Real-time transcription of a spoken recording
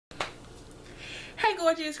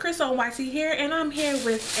gorgeous, Crystal YC here, and I'm here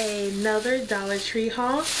with another Dollar Tree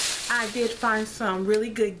haul. I did find some really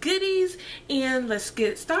good goodies, and let's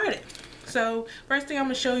get started. So first thing I'm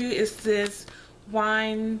gonna show you is this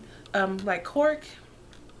wine like cork.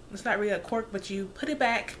 It's not really a cork, but you put it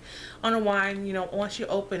back on a wine, you know, once you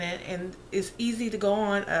open it, and it's easy to go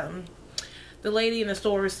on. The lady in the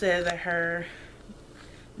store said that her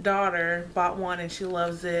daughter bought one and she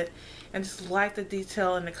loves it, and just like the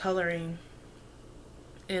detail and the coloring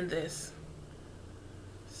in this.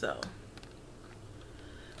 So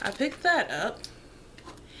I picked that up,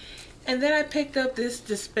 and then I picked up this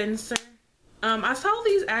dispenser. I saw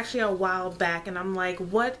these actually a while back, and I'm like,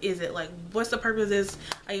 what is it? Like, what's the purpose of this?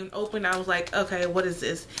 I even opened, I was like, okay, what is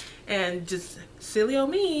this? And just silly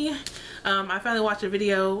old me, I finally watched a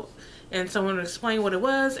video and someone explained what it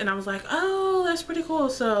was, and I was like, oh, that's pretty cool.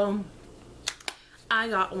 So I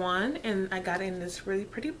got one, and I got it in this really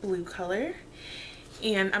pretty blue color,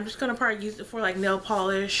 and I'm just gonna probably use it for like nail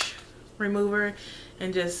polish remover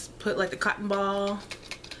and just put like the cotton ball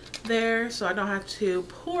there so I don't have to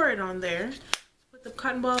pour it on there. Put the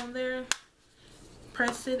cotton ball in there,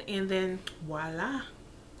 press it, and then voila,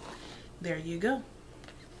 there you go.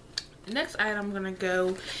 The next item I'm gonna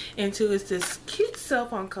go into is this cute cell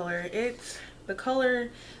phone color. The color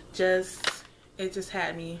just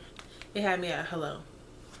had me at hello.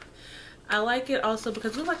 I like it also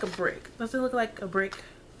because it looks like a brick. Does it look like a brick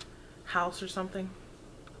house or something?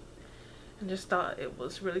 And just thought it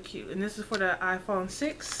was really cute. And this is for the iPhone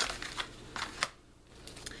 6.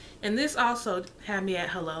 And this also had me at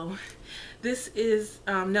hello. This is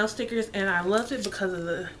nail stickers, and I loved it because of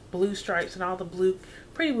the blue stripes and all the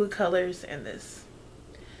pretty blue colors in this.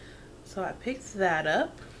 So I picked that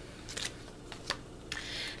up.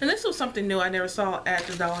 And this was something new I never saw at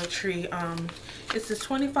the Dollar Tree. It's this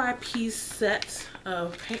 25-piece set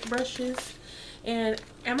of paintbrushes. And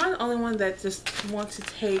am I the only one that just wants to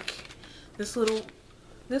take this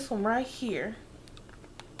one right here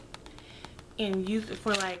and use it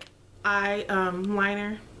for like eye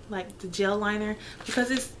liner, like the gel liner,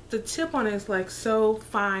 because the tip on it is like so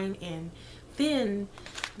fine and thin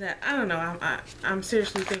that I don't know, I'm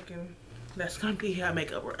seriously thinking that's gonna be a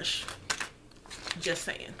makeup brush. Just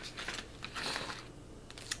saying.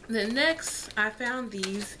 Then next I found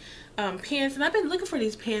these pens, and I've been looking for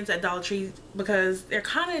these pens at Dollar Tree because they're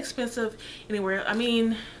kind of expensive anywhere. I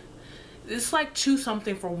mean, it's like 2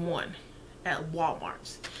 something for 1 at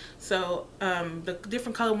Walmart's. So the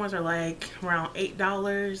different color ones are like around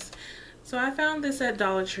 $8. So I found this at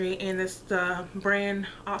Dollar Tree, and it's the brand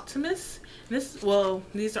Optimus. These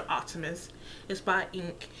are Optimus. It's by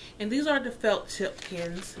Ink, and these are the felt tip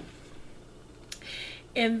pens.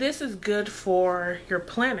 And this is good for your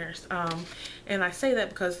planners. And I say that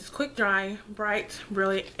because it's quick dry, bright,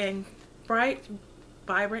 brilliant,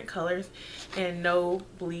 vibrant colors, and no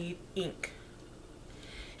bleed ink.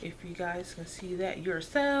 If you guys can see that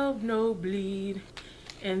yourself, no bleed.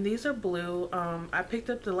 And these are blue. I picked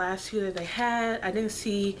up the last few that they had. I didn't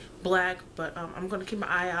see black, but I'm gonna keep my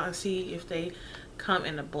eye out and see if they come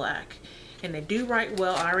in the black. And they do write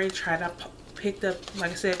well. I already tried. I picked up,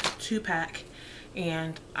 like I said, 2-pack,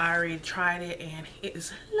 and I already tried it, and it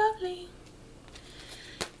is lovely.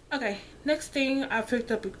 Okay, next thing, I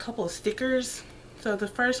picked up a couple of stickers. So the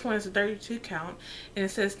first one is a 32 count, and it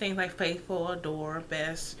says things like faithful, adore,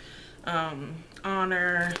 best,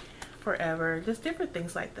 honor, forever, just different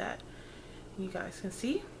things like that. You guys can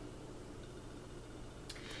see.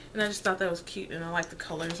 And I just thought that was cute, and I like the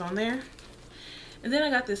colors on there. And then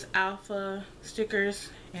I got this alpha stickers,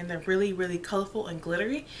 and they're really, really colorful and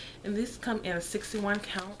glittery. And these come in a 61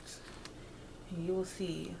 count, and you will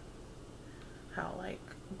see how like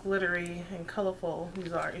glittery and colorful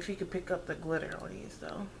these are, if you could pick up the glitter on these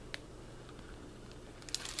though.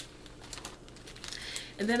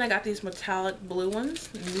 And then I got these metallic blue ones,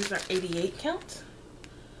 and these are 88 count.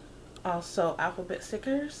 Also alphabet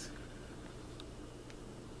stickers.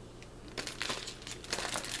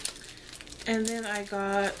 And then I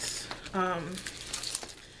got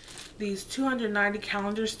these 290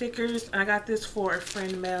 calendar stickers. I got this for a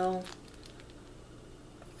friend mail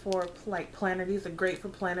for like planner. These are great for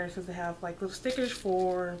planners because they have like little stickers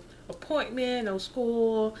for appointment, no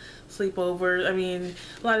school, sleepover. I mean,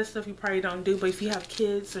 a lot of stuff you probably don't do, but if you have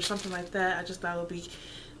kids or something like that, I just thought it would be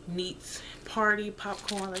neat. Party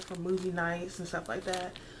popcorn, like for movie nights and stuff like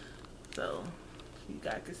that. So you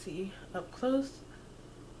guys can see up close.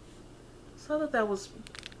 So I thought that was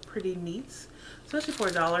pretty neat, especially for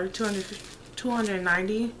 $1,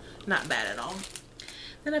 290, not bad at all.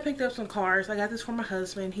 Then I picked up some cards. I got this for my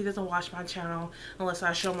husband. He doesn't watch my channel unless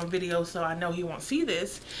I show him a video, so I know he won't see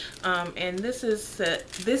this. And this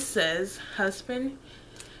says, "Husband,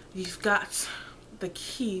 you've got the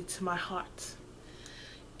key to my heart."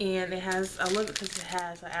 And it has, I love it because it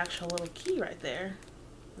has an actual little key right there.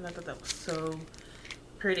 And I thought that was so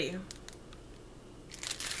pretty.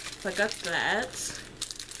 So I got that.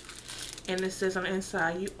 And it says on the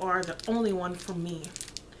inside, "You are the only one for me.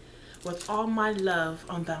 With all my love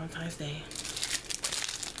on Valentine's Day."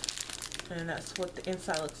 And that's what the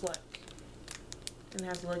inside looks like. And it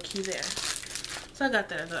has a little key there. So I got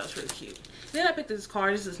that. I thought it was really cute. Then I picked this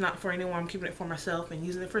card. This is not for anyone. I'm keeping it for myself and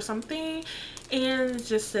using it for something. And it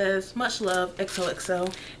just says, "Much love,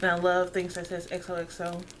 XOXO." And I love things that says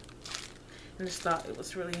XOXO. And just thought it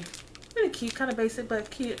was really cute. Kind of basic, but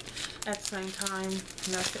cute at the same time.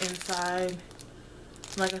 And that's the inside.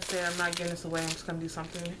 Like I said, I'm not giving this away. I'm just going to do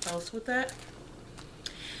something else with that.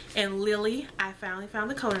 And Lily, I finally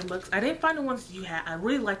found the coloring books. I didn't find the ones that you had. I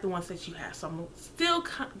really like the ones that you had. So I'm still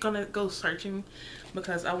going to go searching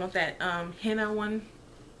because I want that henna one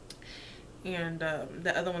and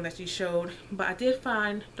the other one that you showed. But I did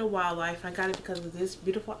find the wildlife. I got it because of this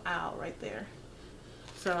beautiful owl right there.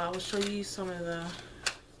 So I will show you some of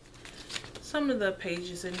the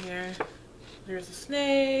pages in here. There's a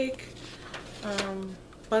snake.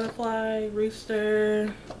 Butterfly,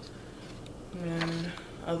 rooster, and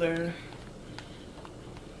other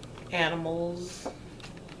animals.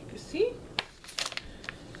 You can see.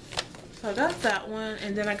 So I got that one,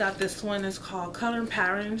 and then I got this one. It's called Color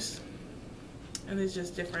Patterns, and it's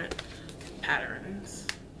just different patterns,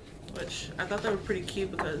 which I thought they were pretty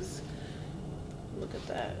cute because look at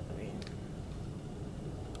that. I mean,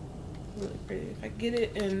 really pretty. If I get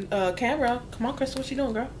it in camera, come on, Crystal, what you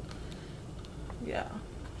doing, girl? Yeah.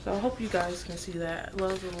 So I hope you guys can see that.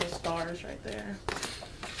 Love the little stars right there.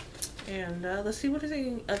 And let's see what are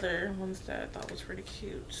the other ones that I thought was pretty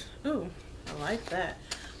cute. Ooh, I like that.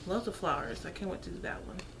 Love the flowers. I can't wait to do that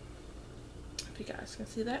one. If you guys can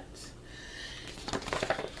see that.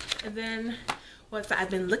 And then what I've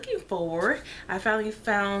been looking for, I finally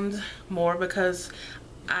found more because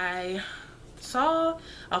I saw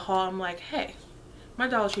a haul. I'm like, hey, my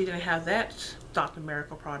Dollar Tree didn't have that Dr.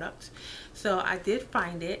 Miracle product. So I did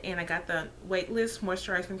find it, and I got the Weightless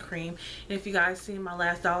Moisturizing Cream. And if you guys seen my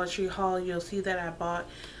last Dollar Tree haul, you'll see that I bought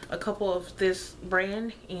a couple of this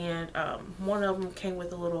brand, and one of them came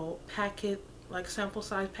with a little packet, like sample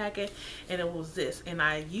size packet, and it was this. And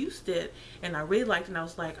I used it, and I really liked it, and I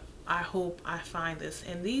was like, I hope I find this.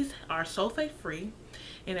 And these are sulfate free,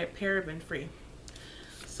 and they're paraben free.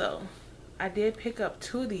 So I did pick up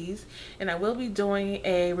 2 of these, and I will be doing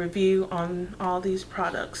a review on all these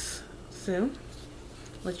products soon.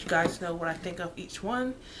 Let you guys know what I think of each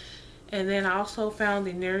one. And then I also found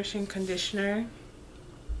the Nourishing Conditioner.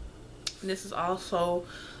 And this is also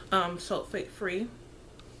sulfate free,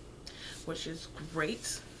 which is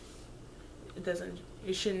great.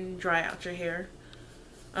 It shouldn't dry out your hair.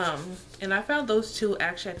 And I found those 2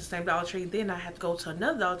 actually at the same Dollar Tree. Then I had to go to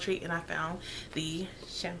another Dollar Tree, and I found the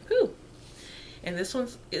shampoo. And this one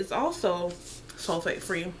is also sulfate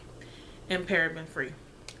free and paraben free.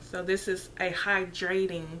 So this is a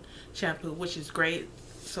hydrating shampoo, which is great.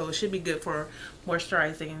 So it should be good for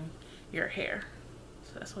moisturizing your hair.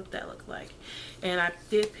 So that's what that looked like. And I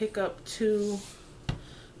did pick up 2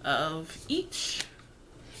 of each.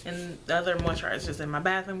 And the other moisturizers in my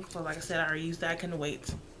bathroom. So like I said, I already used that. I couldn't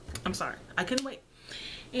wait. I'm sorry. I couldn't wait.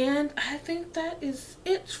 And I think that is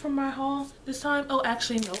it for my haul this time. Oh,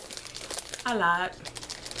 actually, nope. I lied.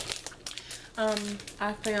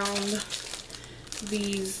 I found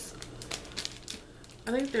these,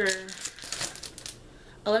 I think they're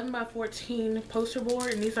 11 by 14 poster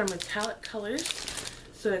board, and these are metallic colors.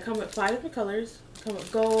 So they come with 5 different colors. They come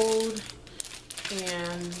with gold,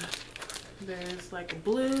 and there's like a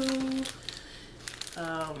blue,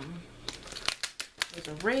 there's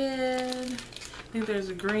a red, I think there's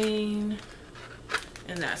a green,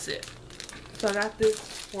 and that's it. So I got this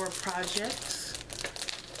for projects.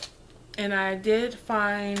 And I did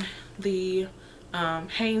find the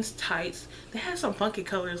Hanes tights. They had some funky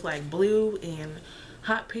colors like blue and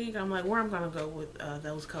hot pink. I'm like, where I'm gonna go with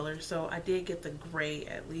those colors. So I did get the gray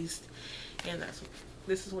at least, and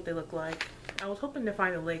this is what they look like. I was hoping to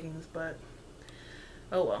find the leggings, but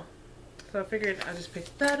oh well. So I figured I just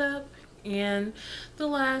picked that up. And the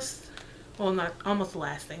last, well, not almost the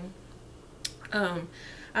last thing,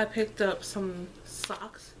 I picked up some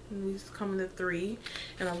socks, and these come in the 3,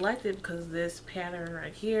 and I liked it because of this pattern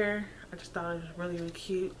right here. I just thought it was really, really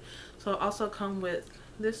cute. So it also come with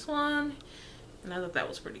this one, and I thought that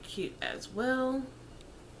was pretty cute as well.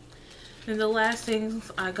 And the last thing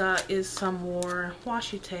I got is some more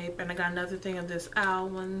washi tape, and I got another thing of this owl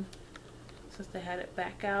one. Since they had it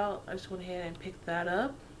back out, I just went ahead and picked that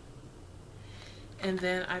up. And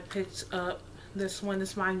then I picked up this one.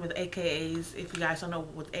 This mine with AKAs. If you guys don't know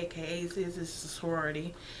what AKAs is, it's a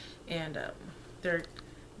sorority, and they're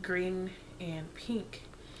green and pink.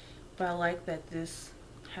 But I like that this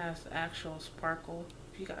has actual sparkle.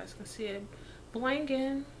 If you guys can see it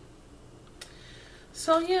blanking.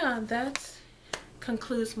 So yeah, that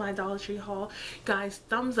concludes my Dollar Tree haul. Guys,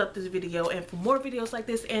 thumbs up this video, and for more videos like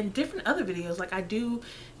this and different other videos, like I do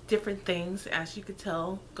different things, as you could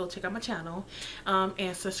tell, go check out my channel,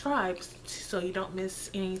 and subscribe so you don't miss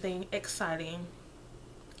anything exciting.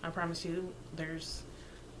 I promise you there's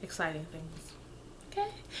exciting things. Okay,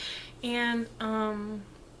 and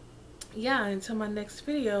yeah, until my next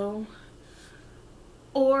video,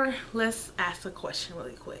 or let's ask a question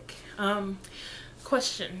really quick.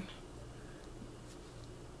 Question: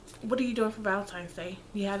 what are you doing for Valentine's Day?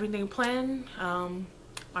 You have anything planned?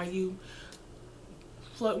 Are you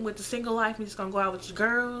flirting with the single life and just gonna go out with your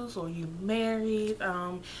girls, or you married?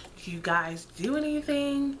 Do you guys do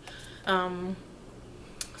anything?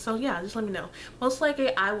 So yeah, just let me know. Most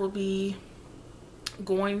likely I will be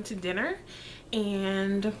going to dinner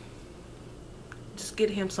and just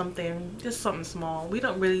get him something, just something small. We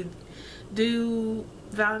don't really do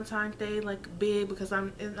Valentine's Day like big because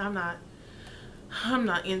I'm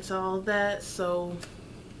not into all that. So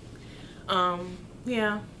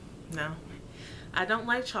yeah, no, I don't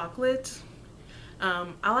like chocolate. I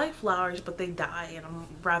like flowers, but they die, and I'm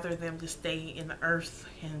rather them just stay in the earth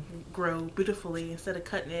and grow beautifully instead of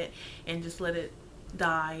cutting it and just let it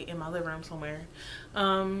die in my living room somewhere.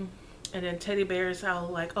 And then teddy bears, I'll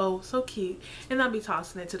like, oh, so cute, and I'll be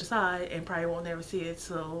tossing it to the side and probably won't never see it,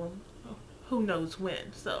 so who knows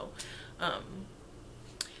when. So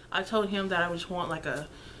I told him that I just want like a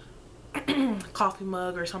coffee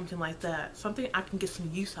mug or something like that, something I can get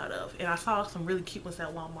some use out of. And I saw some really cute ones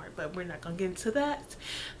at Walmart, but we're not gonna get into that.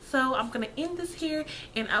 So I'm gonna end this here,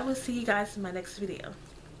 and I will see you guys in my next video.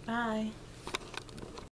 Bye.